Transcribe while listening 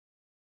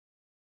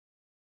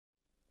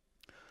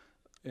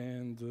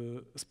and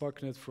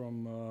SparkNet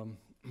from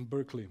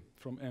Berkeley,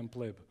 from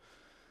AmpLab.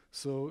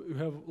 So you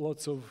have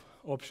lots of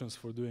options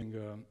for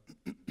doing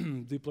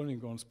deep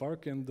learning on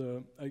Spark,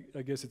 and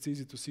I guess it's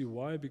easy to see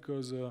why,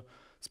 because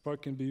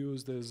Spark can be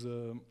used as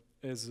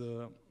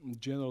a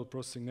general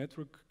processing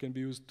network, can be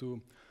used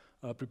to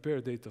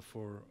prepare data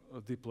for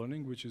deep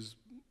learning, which is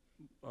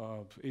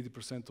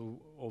 80%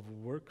 of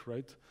work,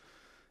 right?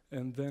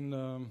 And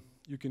then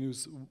you can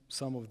use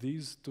some of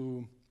these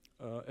to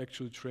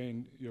actually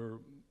train your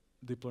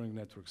deep learning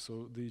network.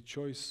 So the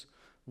choice,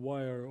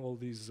 why are all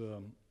these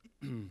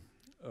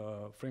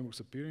frameworks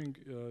appearing,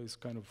 is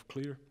kind of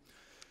clear.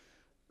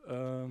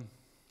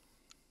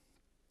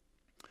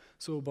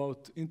 So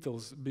about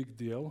Intel's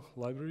BigDL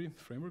library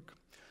framework.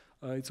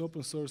 It's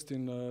open sourced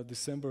in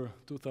December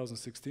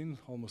 2016,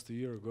 almost a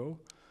year ago.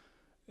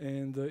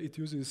 And it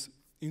uses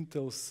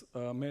Intel's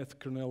math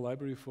kernel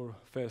library for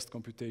fast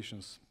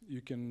computations.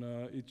 You can,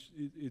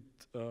 it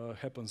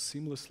happens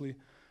seamlessly,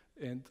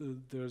 and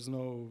there's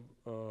no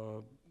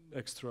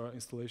extra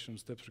installation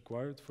steps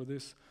required for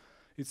this.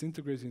 It's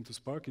integrated into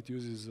Spark. It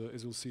uses,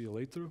 as we'll see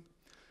later.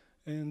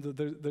 And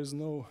there's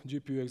no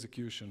GPU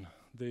execution.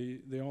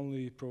 They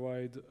only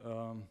provide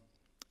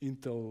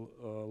Intel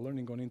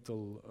learning on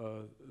Intel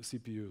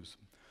CPUs.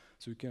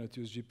 So you cannot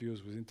use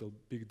GPUs with Intel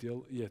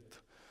BigDL yet.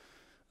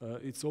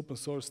 It's open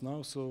source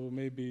now, so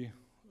maybe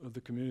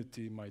the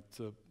community might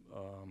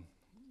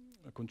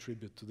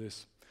contribute to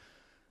this.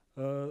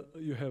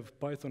 You have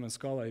Python and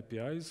Scala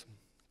APIs,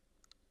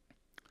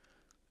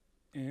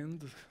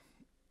 and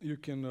you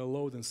can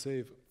load and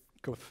save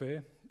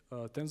Caffe,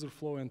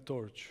 TensorFlow, and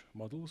Torch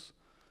models.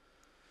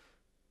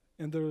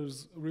 And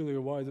there's really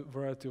a wide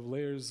variety of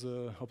layers,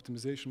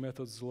 optimization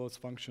methods, loads,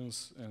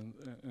 functions,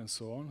 and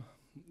so on.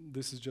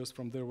 This is just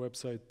from their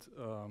website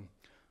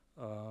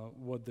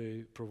what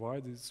they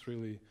provide. It's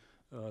really,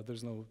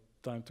 there's no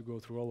time to go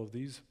through all of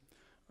these.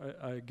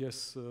 I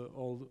guess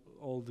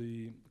all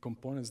the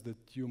components that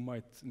you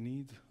might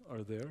need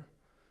are there.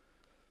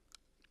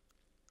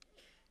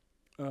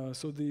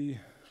 So the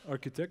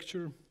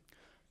architecture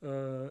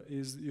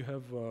is, you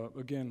have,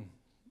 again,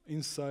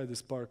 inside the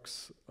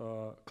Spark's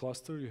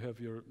cluster, you have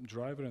your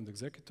driver and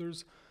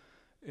executors,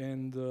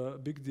 and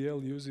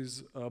BigDL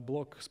uses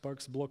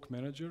Spark's block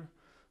manager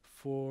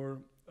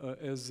for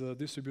as a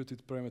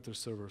distributed parameter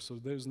server. So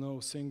there's no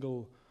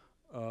single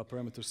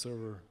parameter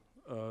server.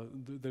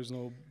 There's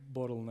no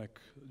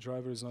bottleneck.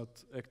 Driver is not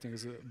acting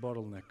as a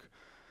bottleneck.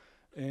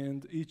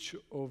 And each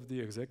of the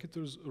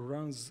executors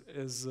runs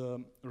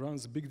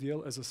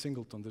BigDL as a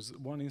singleton. There's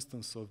one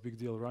instance of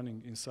BigDL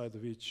running inside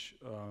of each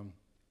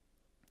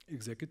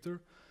executor,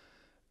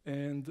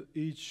 and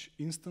each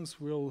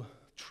instance will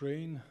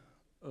train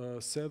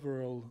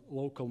several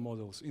local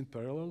models in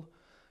parallel,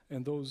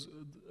 and those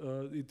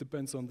it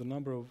depends on the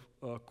number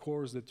of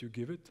cores that you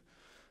give it,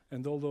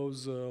 and all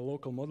those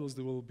local models,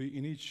 they will be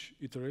in each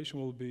iteration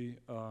will be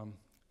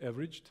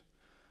averaged,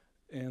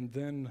 and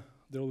then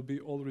there will be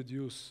all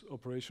reduce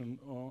operation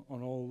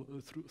on all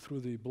through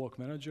the block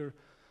manager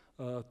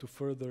to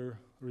further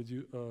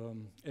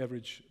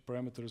average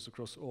parameters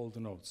across all the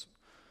nodes.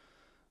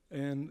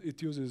 And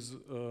it uses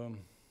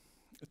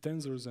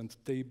tensors and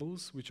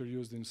tables, which are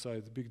used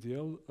inside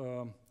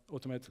BigDL.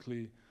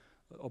 Automatically,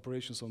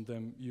 operations on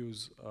them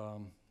use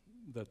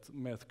that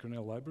math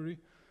kernel library.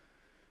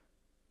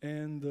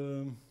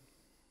 And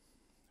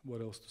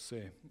what else to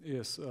say?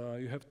 Yes,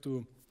 you have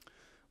to,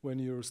 when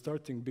you're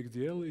starting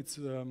BigDL, it's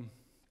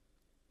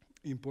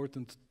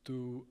important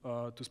to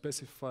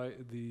specify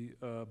the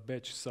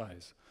batch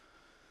size.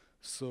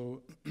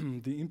 So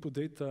the input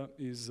data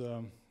is,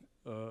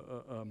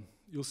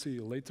 you'll see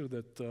later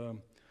that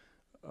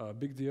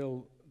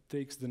BigDL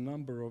takes the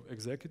number of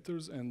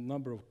executors and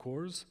number of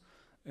cores,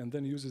 and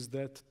then uses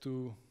that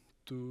to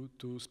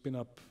spin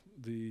up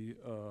the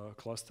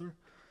cluster.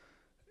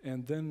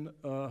 And then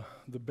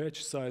the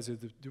batch size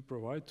that you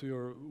provide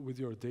to with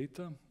your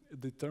data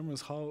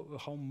determines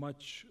how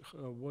much,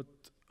 what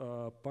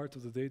part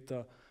of the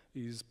data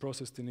is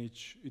processed in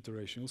each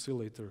iteration. You'll see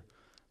later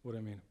what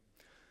I mean.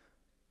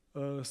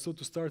 So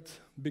to start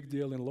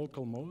BigDL in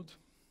local mode,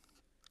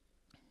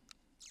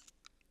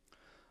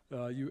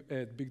 you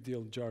add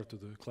BigDL jar to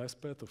the class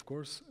path, of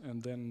course,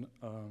 and then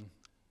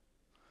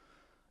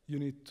you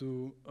need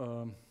to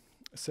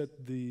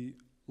set the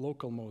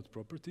local mode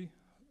property.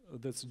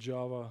 That's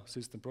Java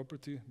system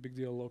property,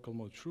 BigDL local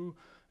mode true,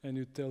 and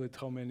you tell it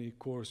how many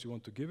cores you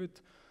want to give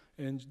it,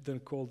 and then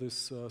call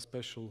this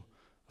special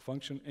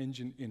function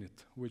engine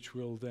init, which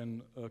will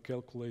then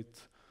calculate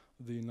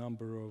the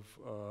number of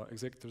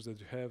executors that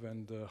you have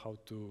and how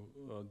to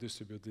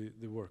distribute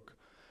the work.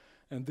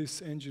 And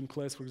this engine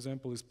class, for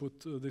example, is put,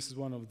 this is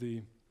one of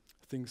the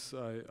things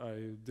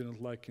I didn't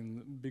like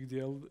in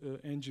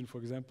BigDL. Engine, for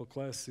example,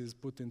 class is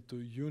put into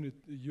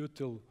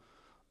util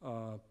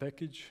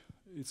package.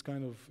 It's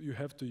kind of, you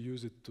have to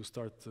use it to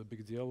start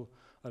BigDL.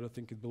 I don't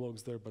think it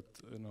belongs there, but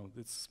you know,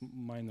 it's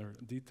minor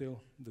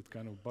detail that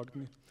kind of bugged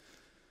me.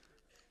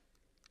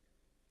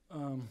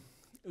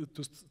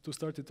 To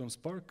start it on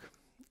Spark,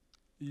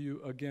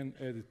 you again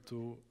add it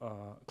to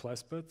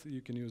class path.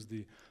 You can use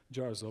the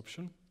jars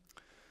option.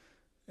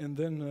 And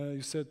then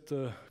you set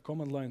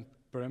command line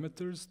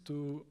parameters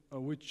to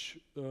which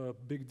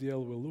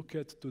BigDL will look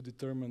at to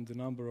determine the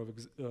number of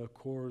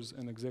cores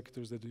and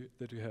executors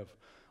that you have.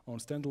 On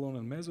standalone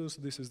and Mesos,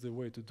 this is the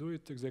way to do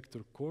it,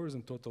 executor cores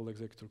and total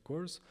executor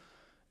cores.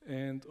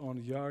 And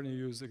on Yarn, you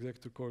use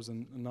executor cores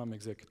and num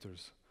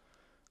executors.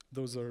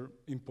 Those are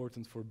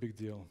important for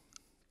BigDL.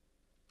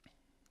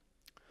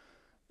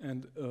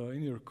 And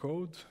in your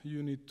code,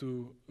 you need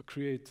to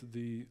create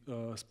the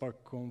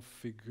Spark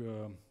config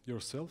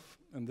yourself,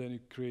 and then you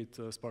create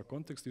a Spark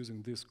context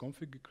using this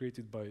config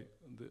created by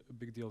the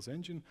BigDL's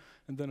engine,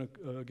 and then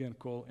again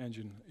call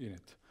engine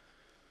init.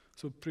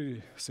 So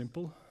pretty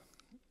simple.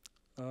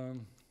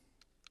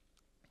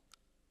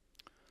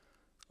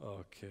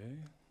 Okay.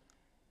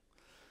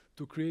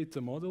 To create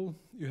a model,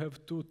 you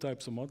have two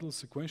types of models,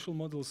 sequential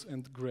models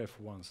and graph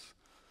ones.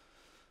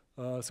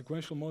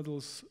 Sequential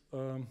models,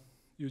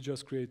 you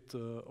just create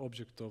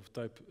object of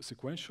type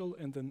sequential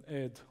and then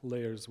add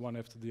layers one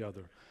after the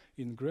other.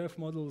 In graph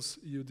models,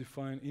 you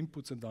define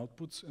inputs and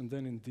outputs, and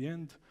then in the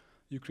end,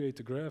 you create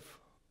a graph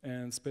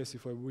and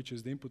specify which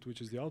is the input,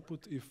 which is the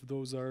output. If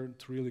those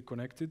aren't really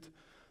connected,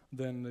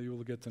 then you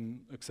will get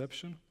an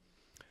exception.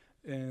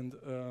 And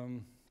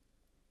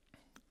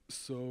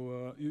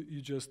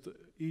you just,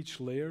 each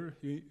layer,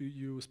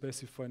 you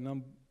specify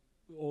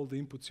all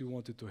the inputs you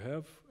wanted to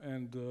have,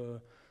 and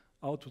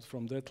output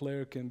from that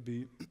layer can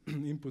be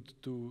input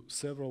to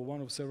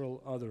one of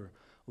several other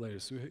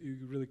layers. So you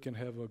really can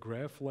have a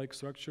graph-like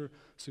structure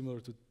similar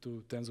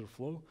to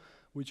TensorFlow,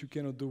 which you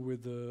cannot do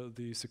with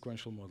the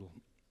sequential model.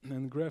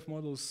 And graph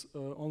models,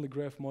 only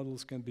graph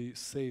models can be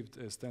saved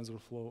as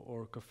TensorFlow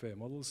or Caffe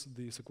models.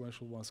 The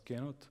sequential ones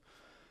cannot.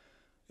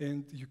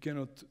 And you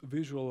cannot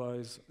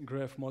visualize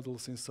graph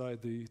models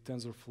inside the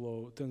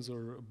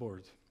Tensor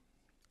board.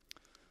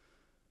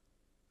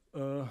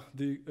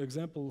 The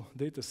example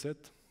data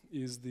set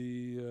is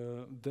the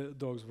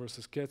dogs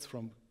versus cats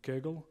from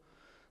Kaggle.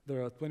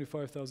 There are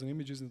 25,000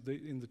 images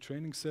in the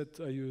training set.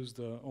 I used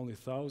only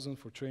 1,000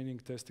 for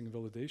training, testing,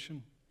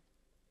 validation.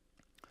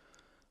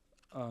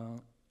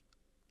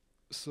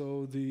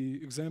 So the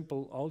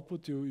example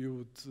output, you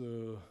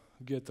would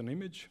get an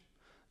image,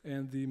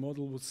 and the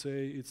model would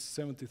say it's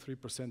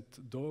 73%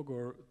 dog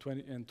or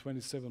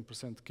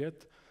 27%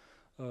 cat.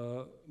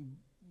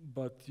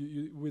 But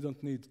we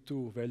don't need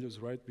two values,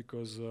 right?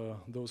 Because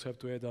those have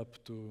to add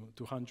up to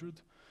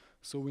 100.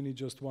 So we need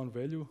just one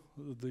value.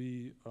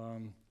 The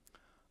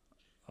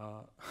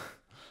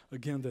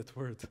again, that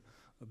word,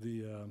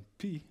 the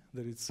P,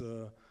 that it's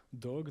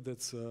dog,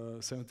 that's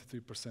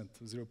 73%,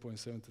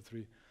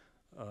 0.73.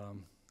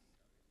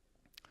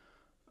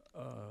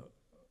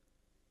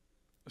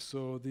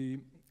 So the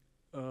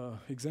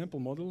example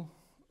model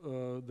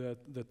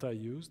that I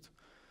used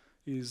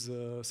is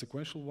a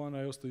sequential one.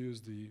 I also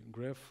use the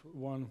graph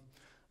one.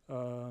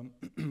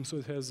 So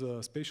it has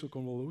a spatial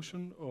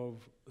convolution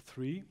of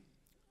 3.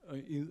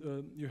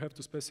 You have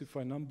to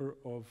specify number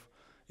of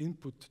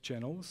input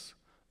channels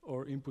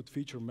or input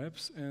feature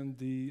maps and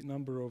the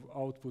number of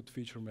output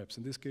feature maps.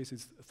 In this case,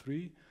 it's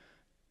 3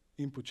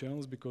 input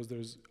channels because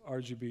there's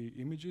RGB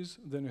images.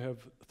 Then you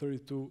have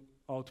 32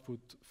 output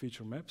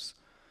feature maps.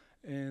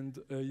 And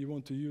you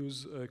want to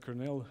use a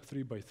kernel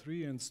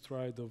 3x3 and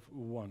stride of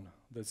 1.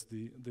 That's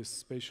this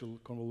spatial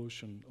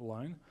convolution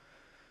line.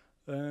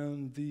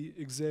 And the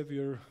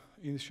Xavier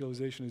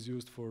initialization is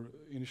used for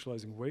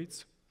initializing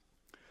weights.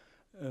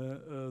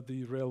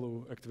 The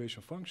ReLU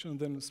activation function,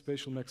 then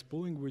spatial max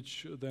pooling,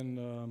 which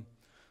then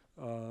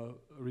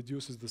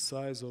reduces the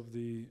size of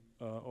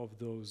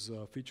those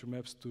feature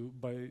maps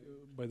by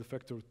the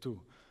factor of 2,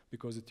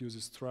 because it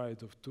uses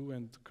stride of 2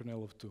 and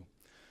kernel of 2.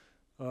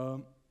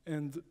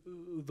 And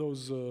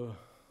those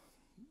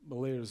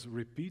layers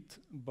repeat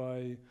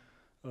by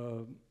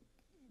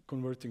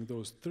converting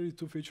those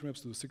 32 feature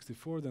maps to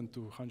 64, then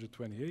to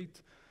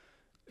 128,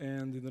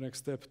 and in the next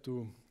step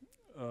to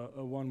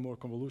one more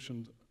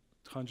convolution,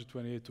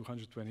 128 to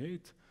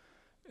 128.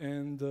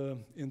 And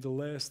in the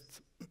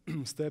last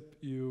step,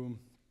 you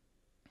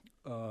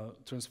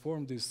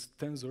transform this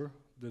tensor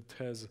that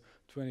has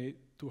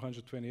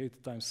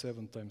 228 times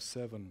 7 times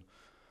 7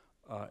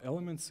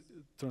 elements,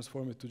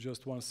 transform it to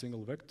just one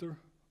single vector,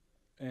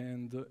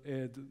 and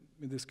add,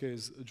 in this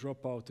case, a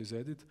dropout is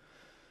added.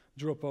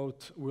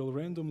 Dropout will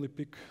randomly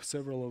pick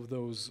several of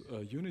those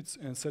units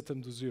and set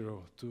them to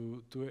 0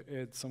 to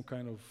add some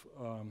kind of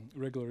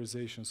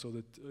regularization so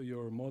that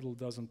your model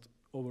doesn't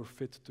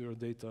overfit to your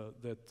data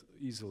that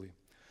easily.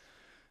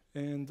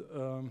 And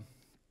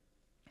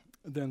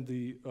then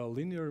the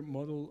linear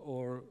model,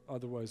 or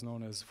otherwise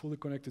known as fully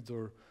connected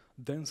or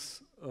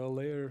dense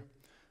layer,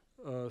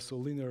 so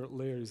linear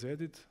layer is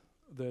added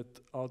that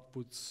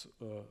outputs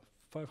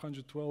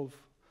 512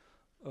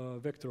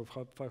 vector of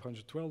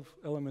 512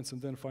 elements,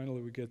 and then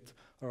finally we get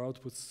our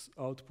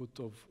output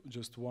of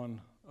just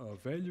one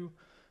value,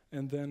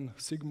 and then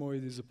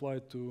sigmoid is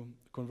applied to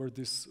convert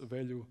this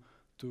value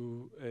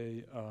to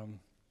a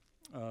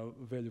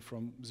value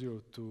from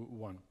 0 to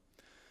 1.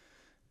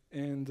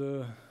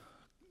 And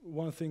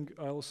one thing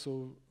I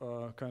also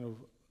kind of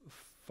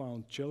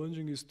found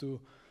challenging is to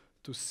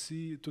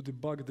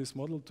debug this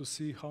model to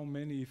see how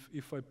many,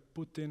 if I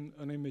put in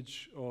an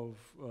image of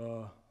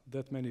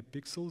that many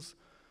pixels,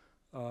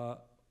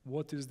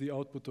 what is the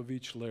output of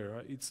each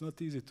layer? It's not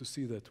easy to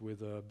see that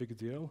with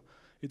BigDL.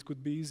 It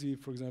could be easy,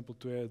 for example,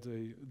 to add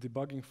a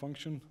debugging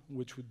function,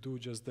 which would do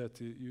just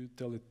that. You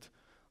tell it,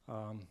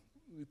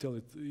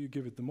 you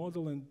give it the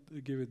model and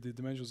you give it the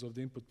dimensions of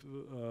the input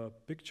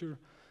picture,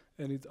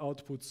 and it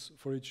outputs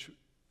for each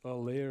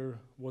layer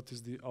what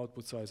is the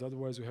output size.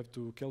 Otherwise, you have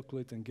to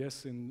calculate and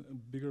guess. In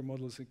bigger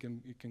models, it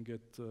can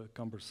get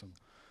cumbersome.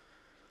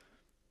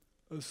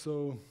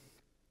 So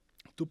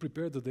to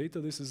prepare the data,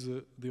 this is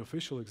the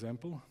official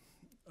example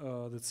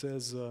that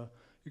says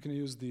you can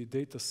use the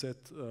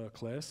dataset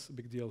class,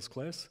 BigDL's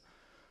class,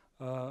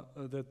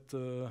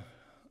 that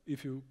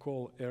if you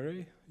call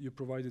array, you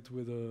provide it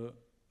with a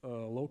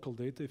local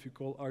data. If you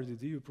call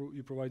RDD,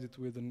 you provide it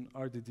with an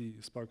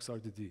RDD, Sparks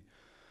RDD.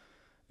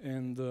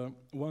 And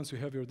once you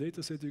have your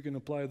data set, you can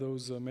apply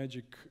those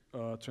magic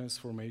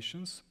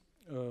transformations.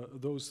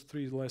 Those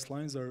three last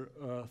lines are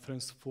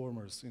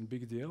transformers in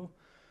BigDL.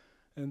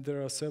 And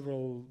there are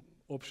several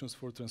options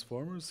for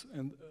transformers.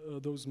 And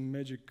those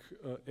magic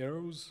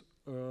arrows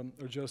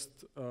are just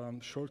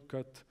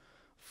shortcut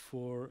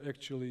for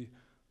actually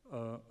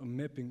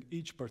mapping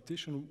each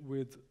partition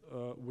with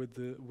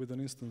an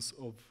instance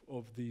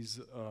of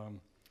these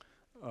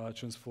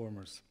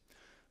transformers.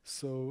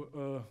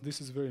 So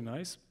this is very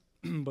nice.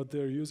 But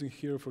they're using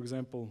here, for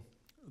example,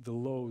 the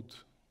load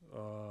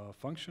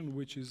function,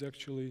 which is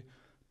actually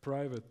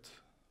private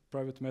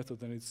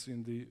method, and it's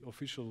in the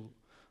official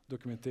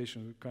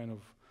documentation, kind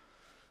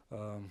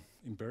of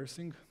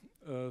embarrassing.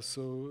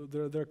 So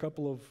there are a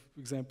couple of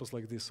examples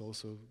like this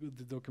also.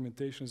 The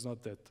documentation is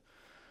not that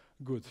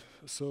good.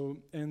 So,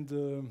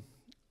 and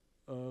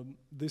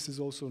this is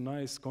also a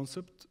nice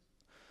concept,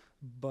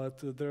 but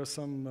there are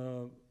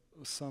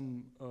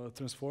some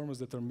transformers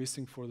that are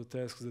missing for the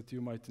tasks that you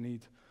might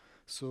need.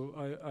 So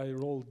I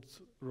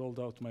rolled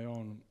out my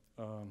own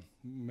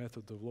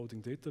method of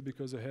loading data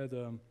because I had,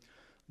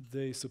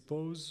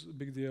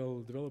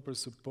 BigDL developers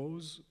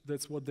suppose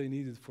that's what they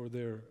needed for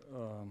their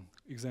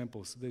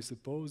examples. They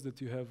suppose that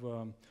you have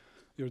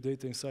your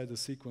data inside the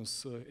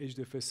sequence,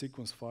 HDFS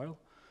sequence file,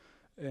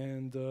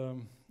 and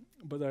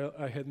but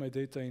I had my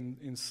data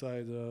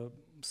inside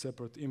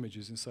separate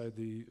images inside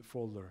the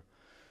folder.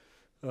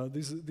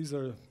 These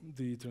are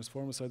the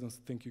transformers. I don't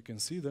think you can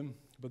see them,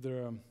 but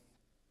there are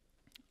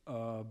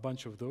a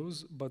bunch of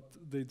those, but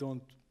they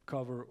don't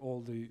cover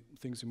all the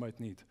things you might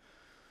need.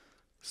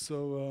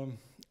 So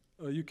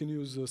you can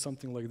use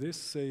something like this,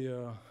 say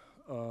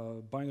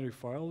binary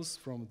files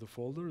from the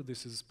folder.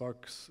 This is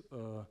Spark's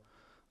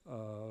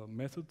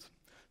method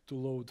to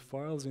load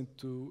files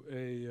into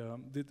a,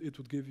 it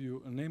would give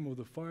you a name of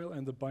the file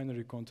and the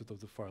binary content of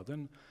the file.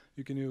 Then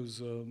you can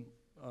use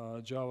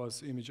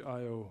Java's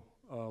image.io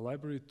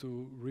library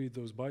to read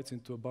those bytes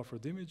into a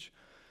buffered image.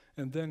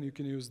 And then you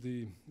can use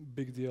the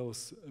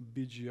BigDL's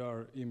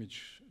BGR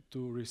image to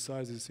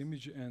resize this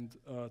image and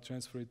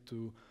transfer it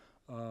to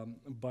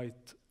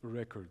byte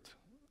record,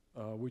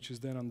 which is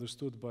then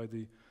understood by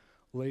the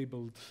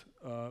labeled,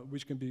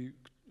 which can be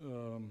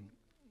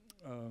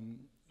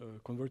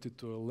converted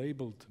to a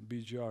labeled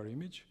BGR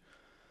image.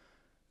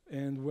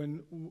 And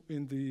when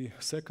in the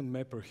second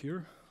mapper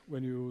here,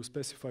 when you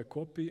specify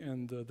copy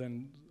and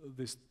then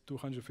this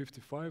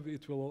 255,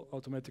 it will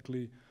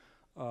automatically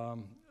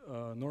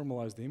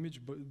normalize the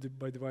image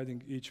by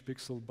dividing each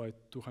pixel by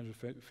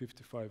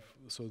 255.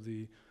 So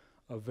the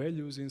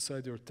values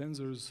inside your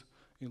tensors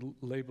in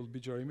labeled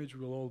BGR image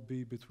will all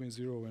be between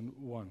 0 and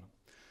 1.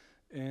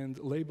 And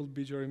labeled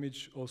BGR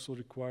image also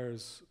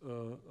requires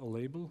a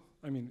label.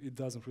 I mean, it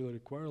doesn't really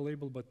require a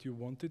label, but you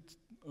want it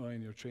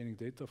in your training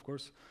data, of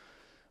course.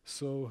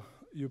 So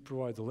you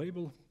provide a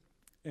label.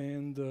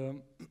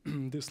 And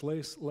this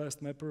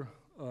last mapper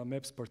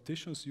maps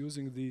partitions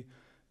using the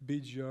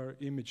BGR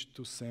image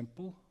to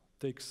sample,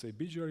 takes a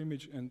BGR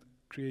image and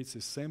creates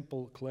a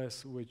sample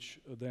class, which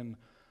then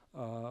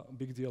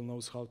BigDL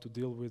knows how to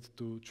deal with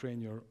to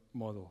train your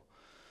model.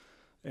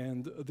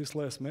 And this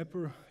last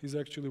mapper is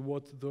actually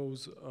what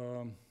those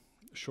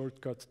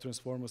shortcut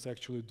transformers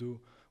actually do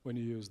when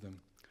you use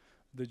them.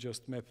 They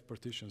just map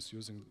partitions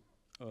using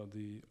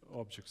the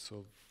objects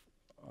of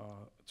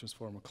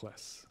transformer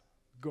class.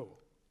 Go.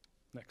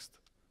 Next.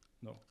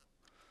 No.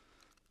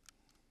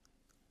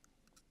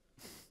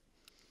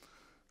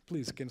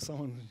 Please, can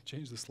someone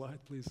change the slide,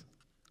 please?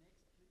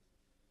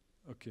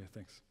 Okay,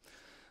 thanks.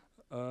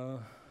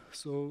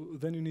 So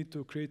then you need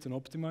to create an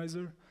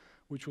optimizer,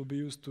 which will be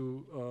used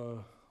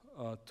to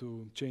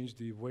change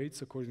the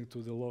weights according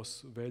to the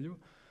loss value.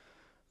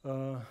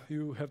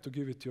 You have to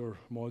give it your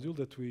module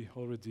that we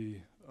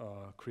already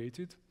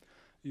created.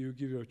 You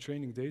give your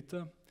training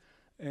data,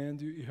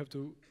 and you have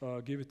to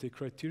give it a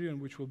criterion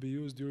which will be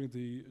used during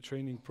the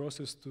training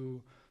process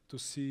to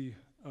see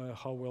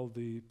how well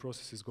the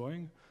process is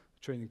going,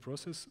 training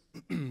process.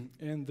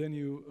 And then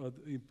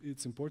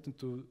it's important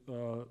to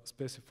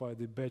specify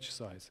the batch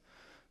size.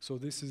 So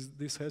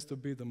this has to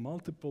be the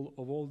multiple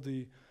of all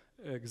the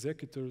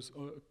executors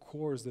or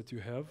cores that you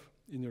have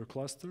in your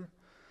cluster,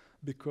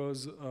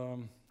 because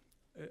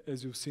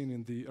as you've seen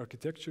in the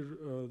architecture,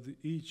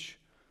 each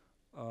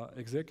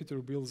executor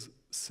builds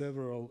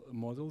several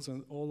models,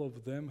 and all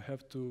of them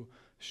have to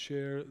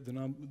share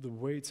the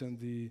weights and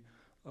the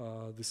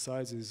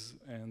sizes,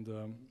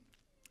 and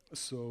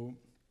so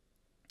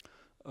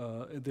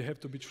they have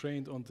to be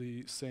trained on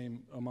the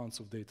same amounts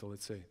of data,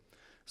 let's say.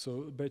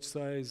 So batch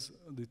size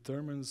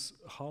determines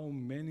how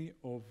many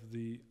of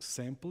the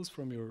samples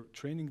from your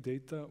training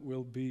data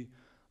will be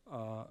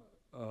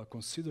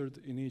considered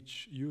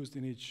used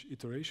in each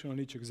iteration on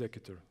each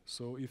executor.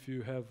 So if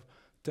you have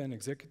 10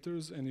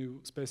 executors and you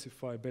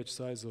specify batch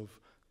size of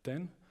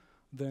 10,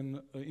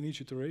 then in each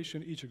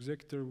iteration, each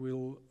executor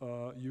will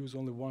use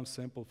only one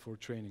sample for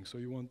training. So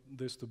you want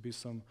this to be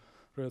some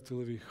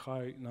relatively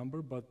high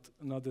number, but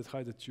not that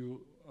high that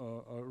you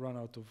run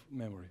out of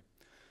memory.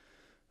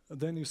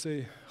 Then you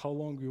say how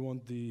long you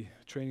want the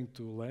training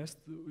to last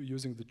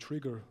using the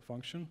trigger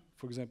function.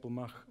 For example,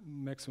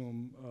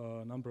 maximum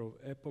number of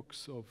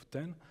epochs of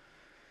 10.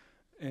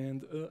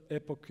 And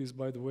epoch is,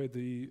 by the way,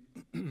 the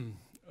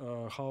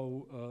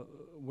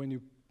when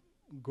you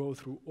go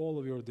through all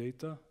of your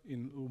data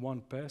in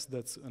one pass,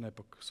 that's an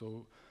epoch.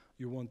 So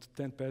you want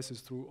 10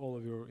 passes through all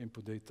of your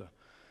input data.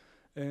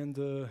 And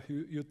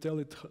you tell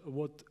it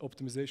what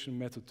optimization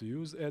method to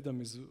use. Adam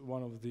is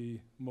one of the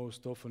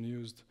most often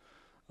used,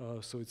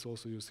 so it's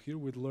also used here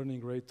with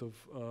learning rate of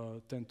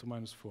 10 to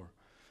minus 4.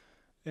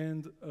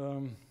 And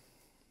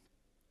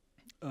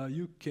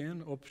you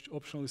can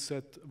optionally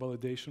set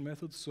validation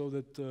methods so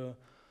that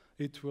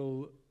it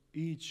will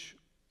each,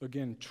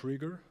 again,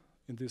 trigger.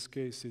 In this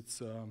case,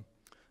 it's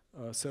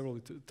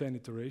 10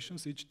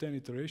 iterations. Each 10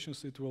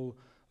 iterations, it will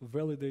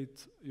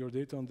validate your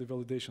data on the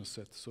validation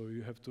set. So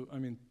you have to,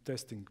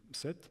 testing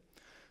set.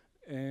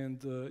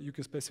 And you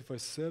can specify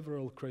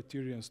several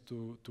criterions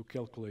to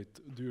calculate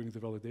during the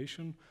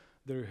validation.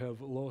 There you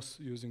have loss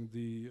using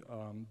the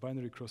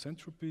binary cross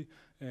entropy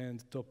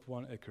and top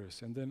one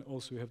accuracy. And then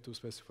also you have to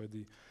specify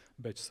the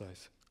batch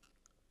size.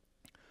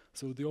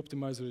 So the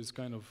optimizer is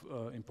kind of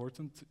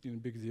important in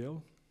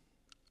BigDL.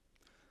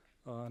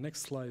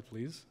 Next slide,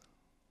 please.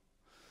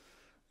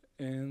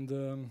 And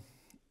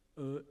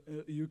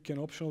you can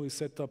optionally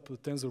set up a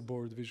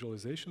TensorBoard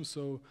visualization.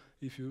 So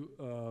if you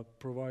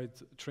provide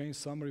train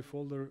summary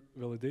folder,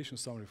 validation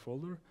summary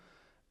folder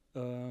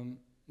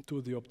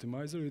to the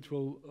optimizer, it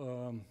will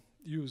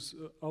use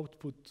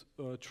output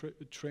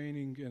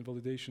training and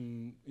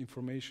validation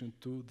information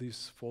to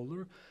this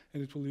folder,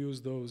 and it will use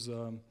those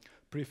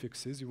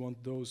prefixes. You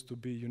want those to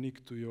be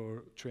unique to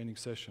your training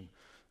session.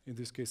 In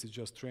this case, it's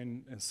just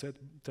train and set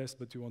test,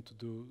 but you want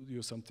to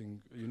use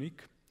something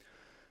unique.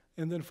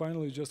 And then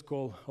finally, just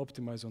call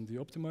optimize on the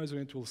optimizer,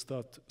 and it will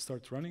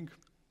start running.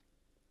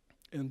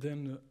 And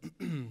then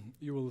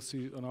you will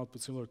see an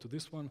output similar to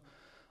this one,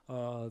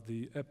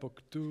 the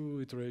epoch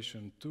 2,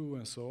 iteration 2,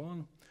 and so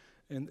on.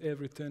 And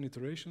every 10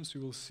 iterations,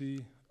 you will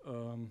see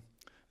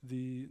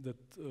the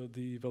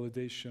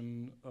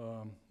validation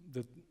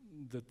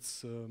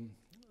that's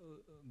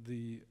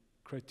the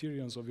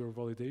criterions of your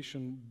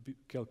validation be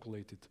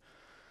calculated.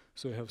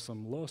 So you have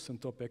some loss and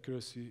top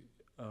accuracy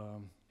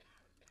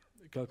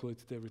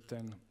calculated every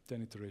 10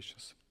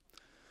 iterations.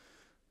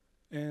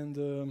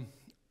 And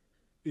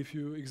if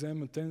you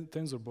examine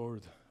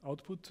TensorBoard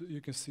output,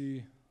 you can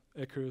see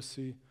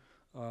accuracy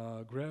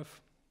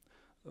graph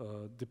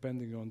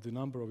depending on the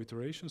number of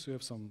iterations. You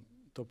have some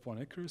top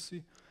one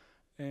accuracy.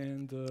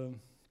 And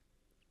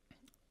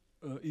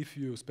if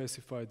you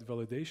specified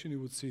validation, you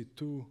would see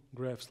two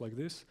graphs like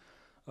this.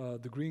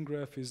 The green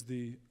graph is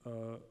the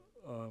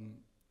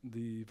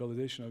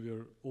validation of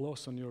your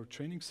loss on your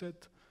training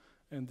set,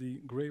 and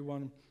the gray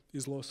one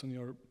is loss on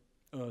your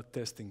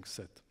testing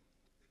set.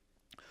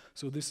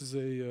 So this is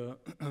a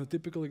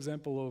typical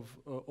example of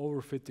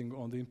overfitting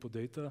on the input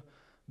data,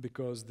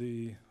 because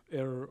the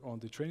error on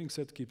the training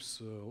set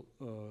keeps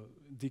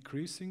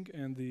decreasing,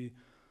 and the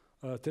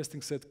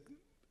testing set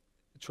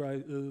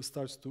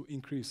starts to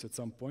increase at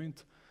some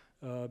point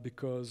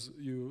because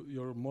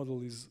your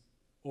model is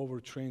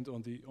overtrained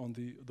on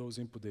those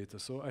input data.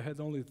 So I had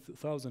only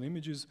 1,000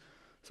 images,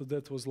 so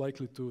that was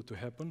likely to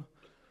happen.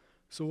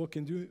 So what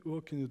can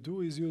you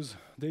do is use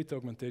data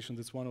augmentation.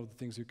 That's one of the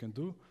things you can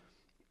do,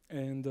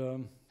 and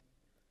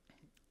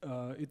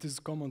it is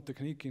a common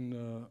technique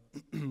in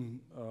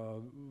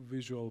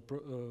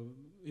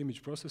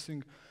image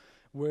processing,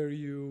 where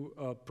you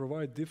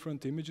provide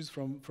different images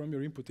from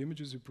your input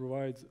images. You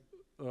provide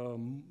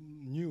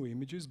new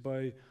images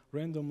by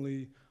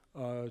randomly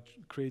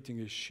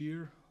creating a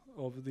shear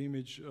of the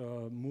image,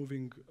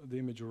 moving the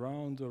image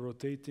around,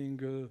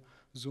 rotating,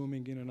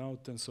 zooming in and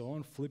out, and so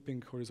on,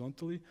 flipping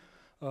horizontally.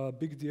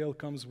 BigDL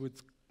comes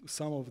with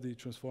some of the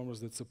transformers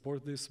that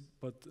support this,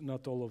 but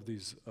not all of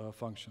these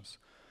functions.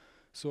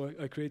 So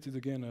I created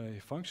again a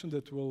function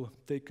that will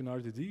take an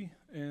RDD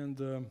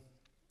and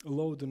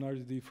load an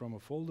RDD from a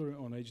folder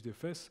on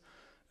HDFS,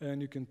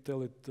 and you can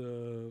tell it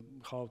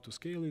how to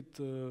scale it,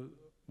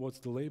 what's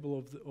the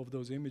label of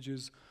those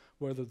images,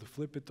 whether to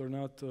flip it or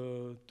not,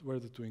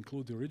 whether to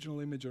include the original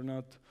image or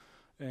not,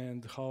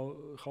 and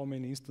how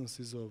many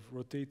instances of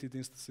rotated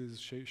instances,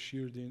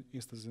 sheared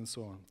instances, and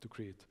so on to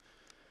create.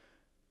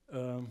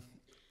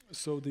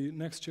 So the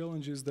next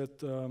challenge is that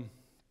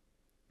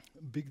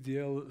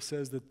BigDL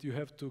says that you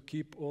have to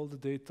keep all the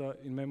data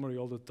in memory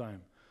all the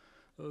time,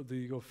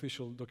 the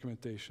official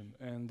documentation.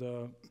 And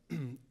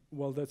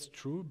while that's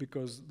true,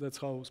 because that's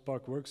how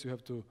Spark works, you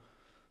have to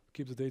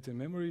keep the data in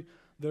memory,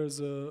 there's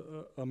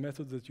a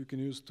method that you can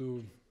use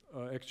to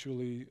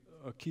actually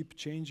keep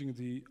changing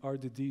the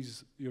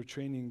RDDs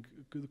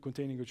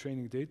containing your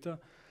training data.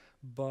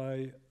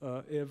 By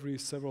every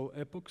several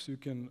epochs, you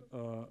can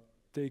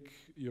take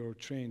your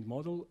trained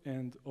model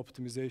and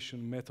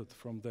optimization method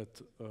from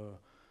that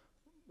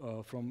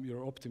from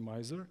your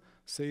optimizer,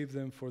 save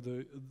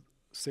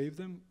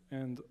them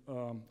and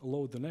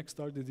load the next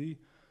RDD,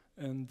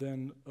 and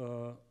then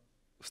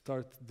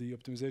start the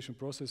optimization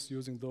process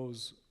using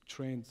those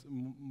trained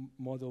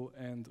model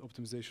and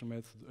optimization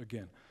method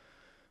again.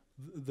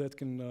 That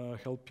can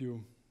help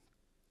you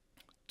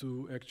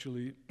to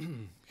actually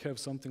have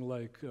something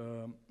like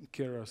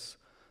Keras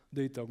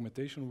data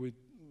augmentation.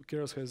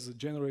 Keras has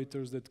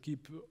generators that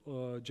keep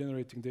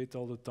generating data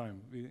all the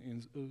time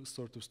in a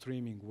sort of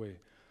streaming way.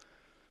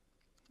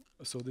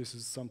 So this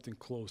is something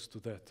close to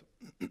that.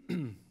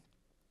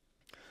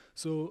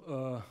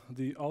 So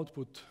the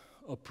output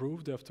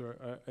approved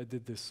after I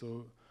did this.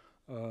 So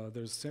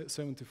there's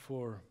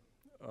 74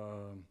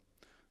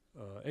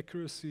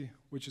 accuracy,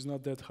 which is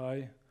not that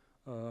high,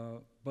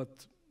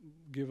 but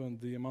given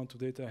the amount of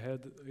data I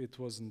had, it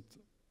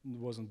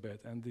wasn't bad.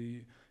 And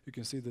you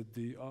can see that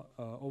the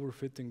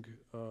overfitting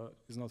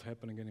is not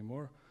happening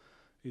anymore.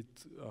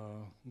 It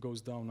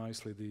goes down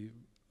nicely.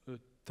 The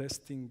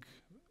testing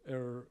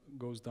error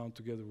goes down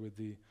together with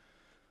the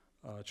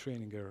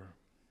training error.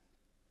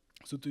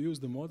 So to use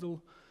the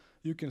model,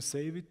 you can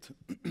save it.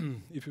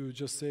 If you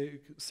just say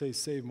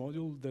save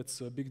module, that's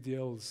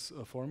BigDL's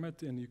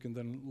format, and you can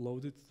then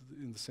load it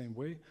in the same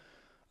way.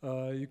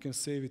 You can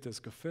save it as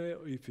Café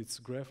if it's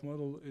graph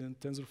model in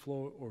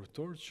TensorFlow or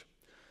Torch.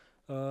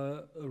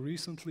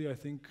 Recently, I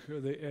think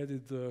they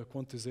added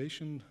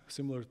quantization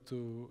similar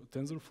to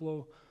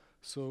TensorFlow,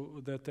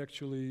 so that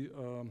actually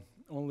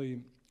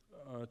only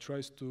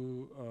tries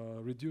to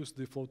reduce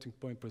the floating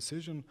point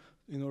precision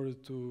in order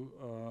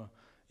to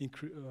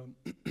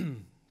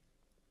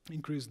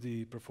increase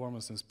the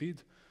performance and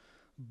speed,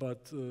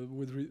 but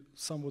with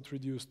somewhat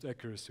reduced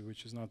accuracy,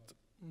 which is not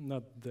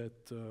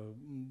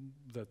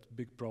that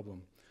big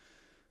problem.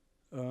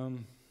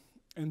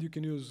 And you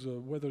can use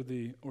whether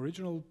the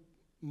original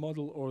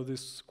model or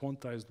this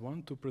quantized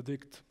one to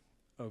predict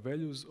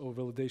values of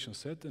validation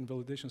set. And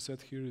validation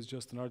set here is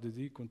just an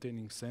RDD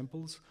containing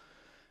samples.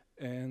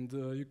 And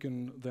you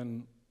can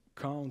then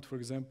count, for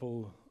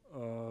example,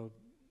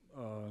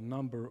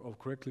 number of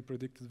correctly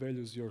predicted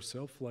values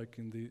yourself, like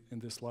in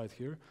this slide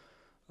here.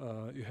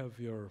 You have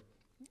your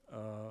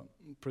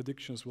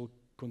predictions will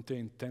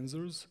contain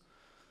tensors.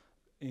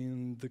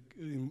 In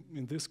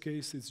this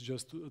case, it's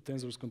just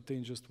tensors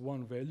contain just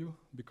one value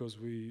because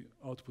we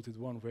outputted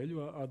one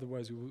value.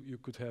 Otherwise, you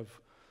could have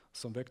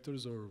some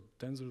vectors or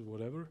tensors,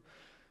 whatever.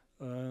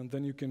 And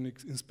then you can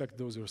inspect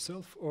those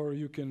yourself, or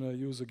you can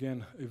use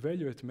again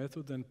evaluate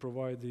method and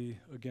provide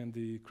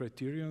the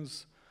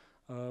criterions,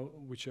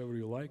 whichever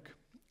you like,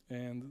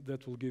 and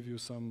that will give you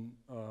some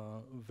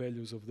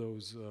values of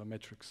those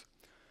metrics.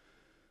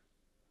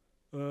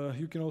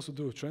 You can also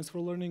do transfer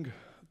learning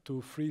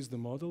to freeze the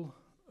model.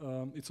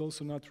 It's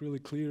also not really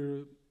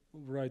clear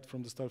right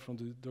from the start from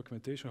the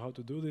documentation how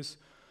to do this,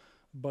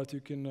 but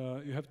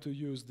you have to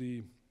use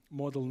the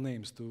model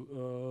names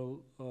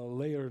to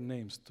layer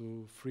names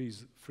to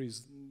freeze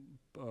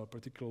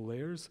particular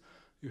layers.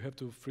 You have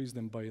to freeze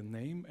them by a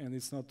name, and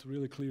it's not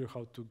really clear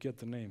how to get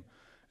the name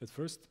at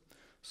first.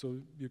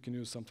 So you can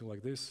use something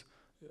like this.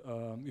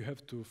 You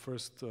have to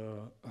first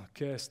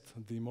cast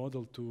the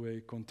model to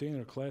a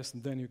container class,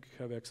 and then you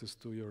have access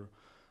to your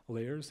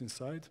layers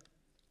inside.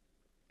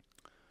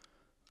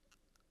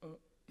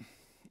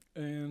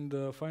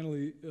 And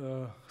finally,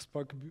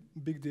 Spark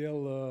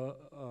BigDL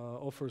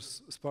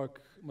offers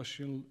Spark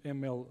Machine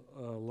ML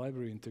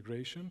library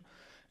integration.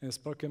 And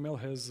Spark ML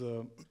has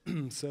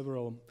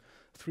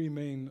three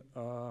main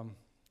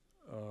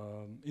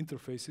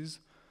interfaces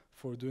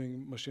for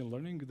doing machine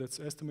learning. That's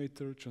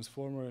estimator,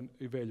 transformer, and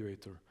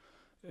evaluator.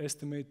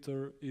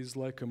 Estimator is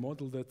like a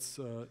model that's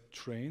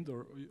trained,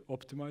 or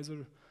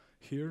optimizer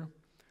here.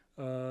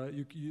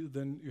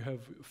 Then you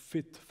have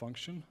fit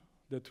function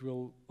that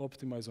will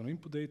optimize on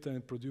input data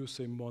and produce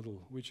a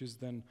model, which is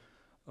then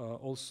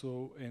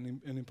also an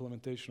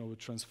implementation of a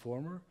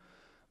transformer.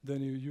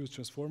 Then you use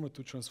transformer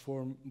to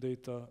transform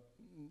data,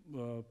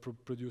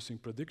 producing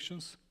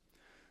predictions.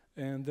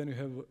 And then you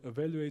have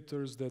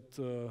evaluators that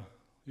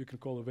you can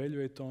call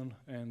evaluate on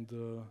and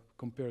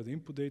compare the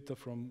input data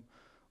from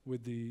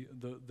with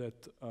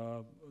that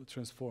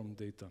transformed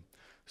data.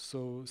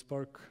 So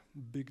Spark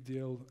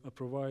BigDL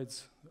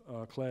provides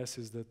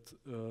classes that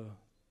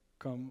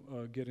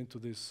get into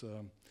this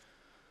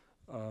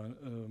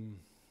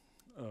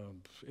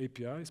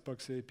API,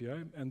 Spark's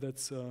API, and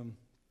that's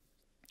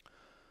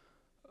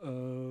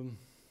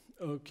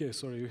okay.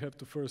 Sorry, you have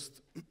to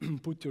first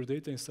put your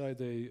data inside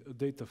a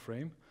data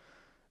frame,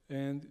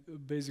 and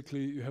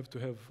basically you have to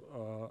have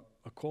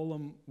a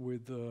column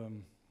with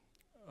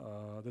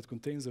that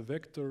contains a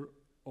vector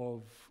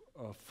of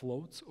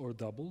floats or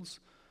doubles.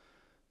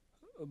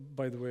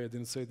 By the way, I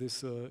didn't say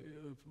this.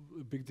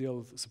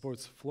 BigDL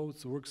supports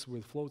floats, works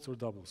with floats or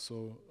doubles.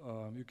 So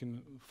you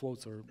can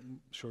floats are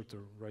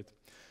shorter, right?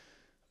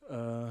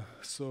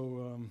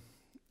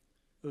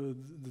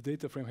 The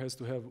data frame has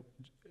to have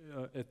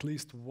at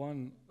least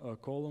one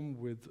column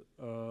with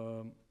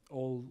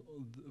all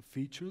the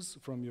features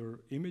from your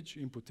image,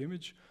 input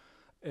image,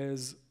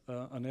 as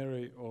an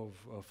array of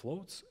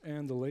floats,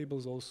 and the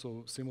labels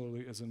also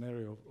similarly as an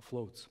array of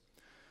floats.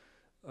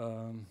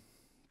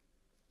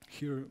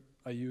 Here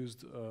I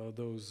used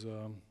those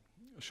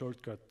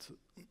shortcut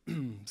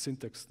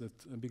syntax that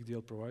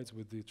BigDL provides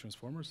with the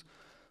transformers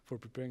for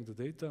preparing the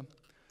data.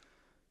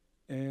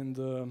 And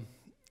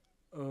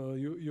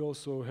you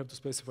also have to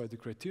specify the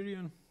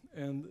criterion,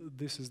 and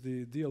this is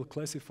the DL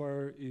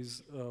classifier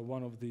is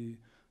one of the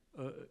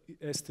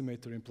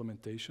estimator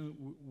implementation.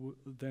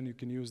 Then you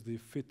can use the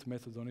fit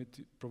method on it,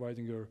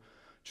 providing your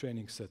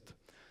training set.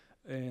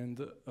 And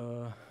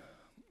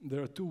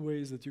there are two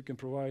ways that you can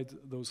provide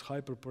those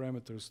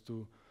hyperparameters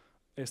to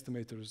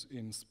estimators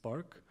in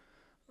Spark.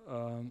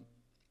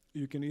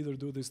 You can either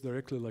do this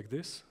directly like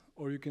this,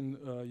 or you can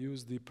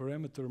use the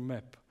parameter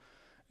map.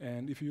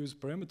 And if you use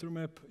parameter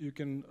map, you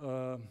can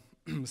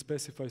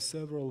specify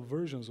several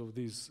versions of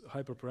these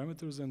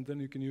hyperparameters, and then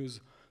you can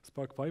use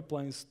Spark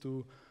pipelines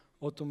to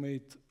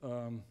automate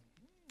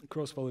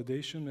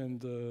cross-validation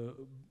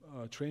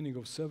and training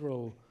of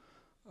several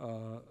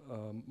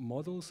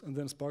models, and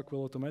then Spark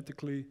will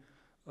automatically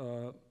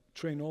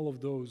train all of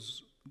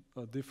those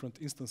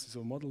different instances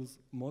of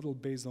model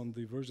based on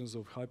the versions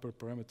of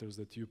hyperparameters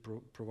that you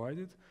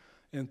provided,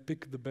 and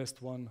pick the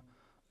best one.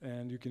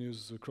 And you can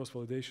use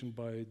cross-validation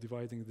by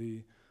dividing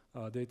the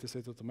data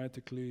set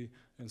automatically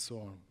and so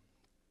on.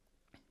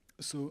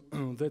 So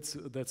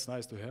that's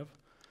nice to have.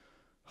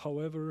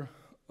 However,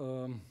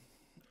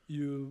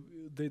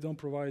 they don't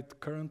provide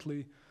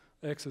currently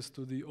access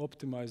to the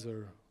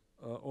optimizer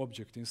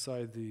object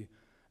inside the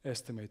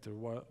estimator.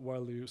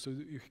 So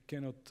you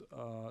cannot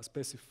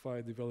specify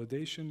the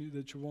validation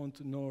that you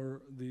want,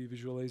 nor the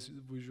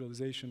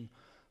visualization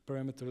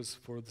parameters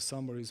for the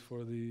summaries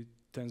for the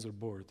tensor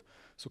board.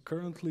 So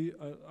currently,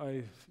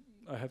 I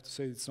have to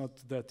say it's not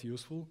that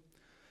useful,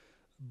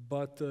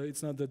 but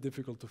it's not that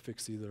difficult to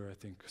fix either, I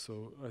think.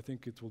 So I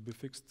think it will be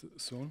fixed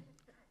soon.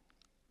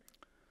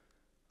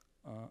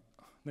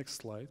 Next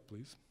slide,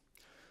 please.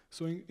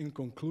 So in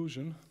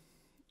conclusion,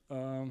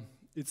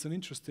 it's an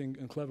interesting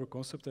and clever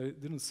concept. I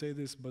didn't say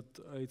this, but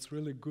it's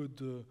really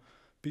good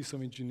piece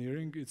of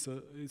engineering.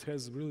 It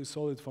has really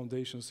solid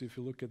foundations if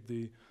you look at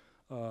the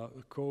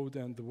code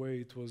and the way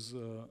it was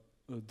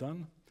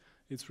done.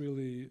 It's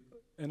really,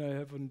 and I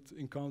haven't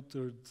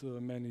encountered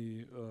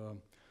many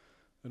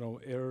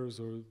errors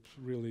or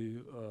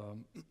really,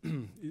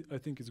 I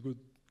think it's good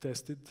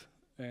tested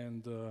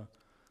and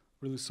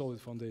really solid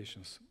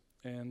foundations.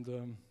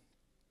 And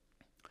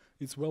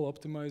it's well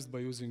optimized by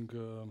using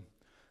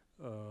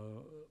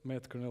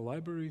Math kernel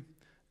library,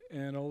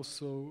 and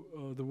also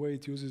the way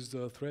it uses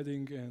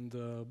threading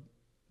and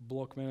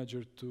block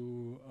manager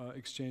to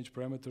exchange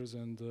parameters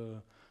and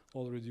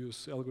all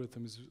reduce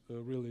algorithm is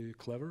really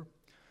clever.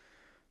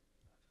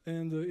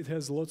 And it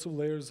has lots of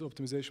layers,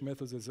 optimization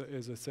methods,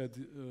 as I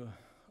said,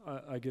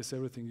 I guess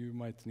everything you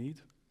might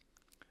need.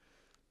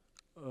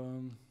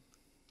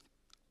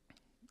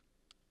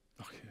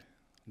 Okay,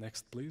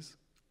 next please.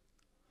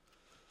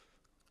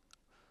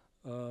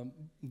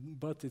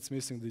 But it's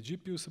missing the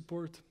GPU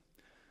support.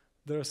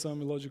 There are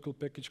some illogical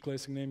package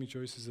classing naming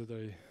choices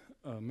that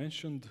I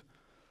mentioned.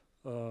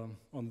 On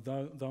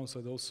the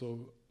downside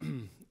also,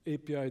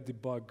 API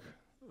debug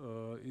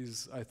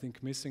is, I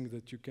think, missing,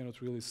 that you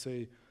cannot really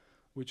say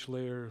which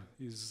layer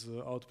is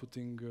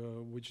outputting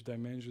which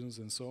dimensions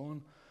and so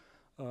on.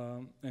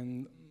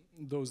 And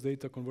those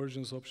data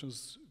convergence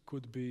options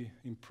could be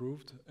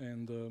improved,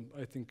 and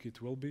I think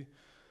it will be.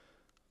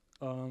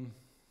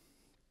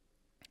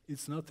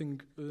 It's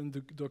nothing, and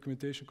the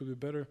documentation could be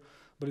better,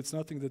 but it's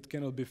nothing that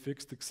cannot be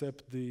fixed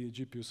except the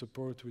GPU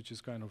support, which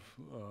is kind of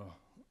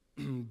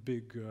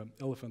big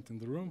elephant in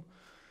the room.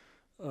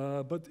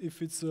 But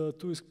if it's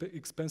too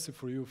expensive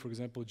for you, for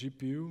example,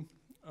 GPU,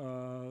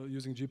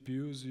 using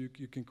GPUs, you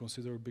can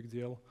consider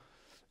BigDL.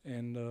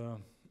 And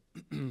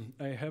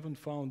I haven't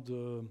found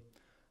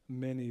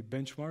many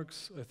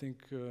benchmarks. I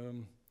think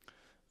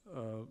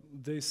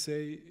they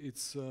say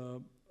it's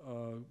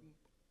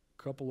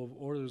couple of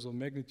orders of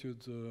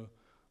magnitude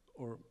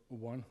or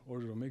one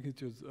order of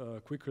magnitude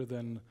quicker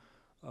than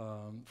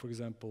For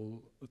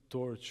example, a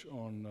torch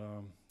on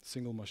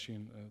single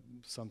machine,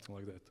 something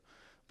like that.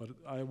 But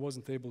I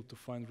wasn't able to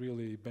find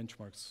really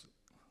benchmarks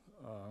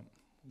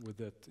with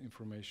that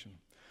information.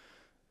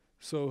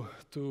 So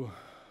to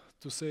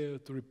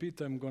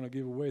repeat, I'm going to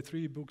give away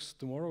 3 books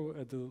tomorrow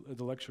at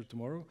the lecture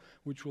tomorrow,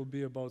 which will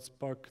be about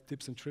Spark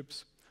tips and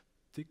tricks.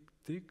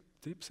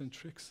 Tips and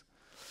tricks.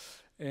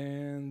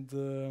 And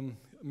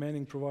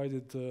Manning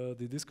provided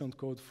the discount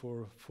code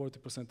for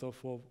 40%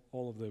 off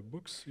all of the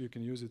books. You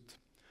can use it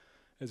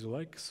as you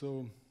like.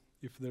 So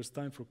if there's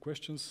time for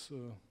questions,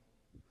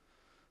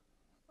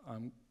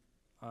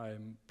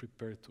 I'm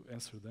prepared to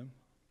answer them.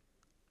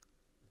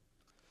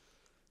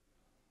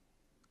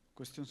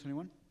 Questions,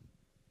 anyone?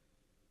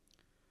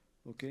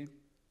 Okay.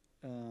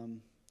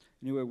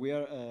 Anyway, we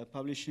are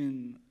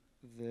publishing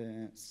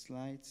the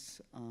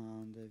slides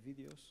and the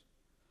videos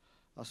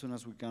as soon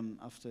as we can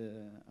after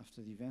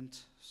the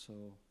event, so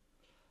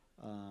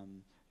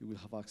you will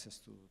have access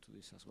to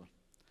this as well.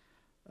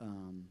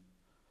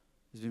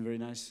 It's been very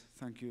nice.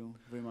 Thank you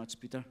very much,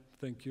 Peter.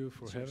 Thank you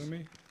for having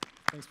me.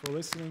 Thanks for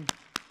listening.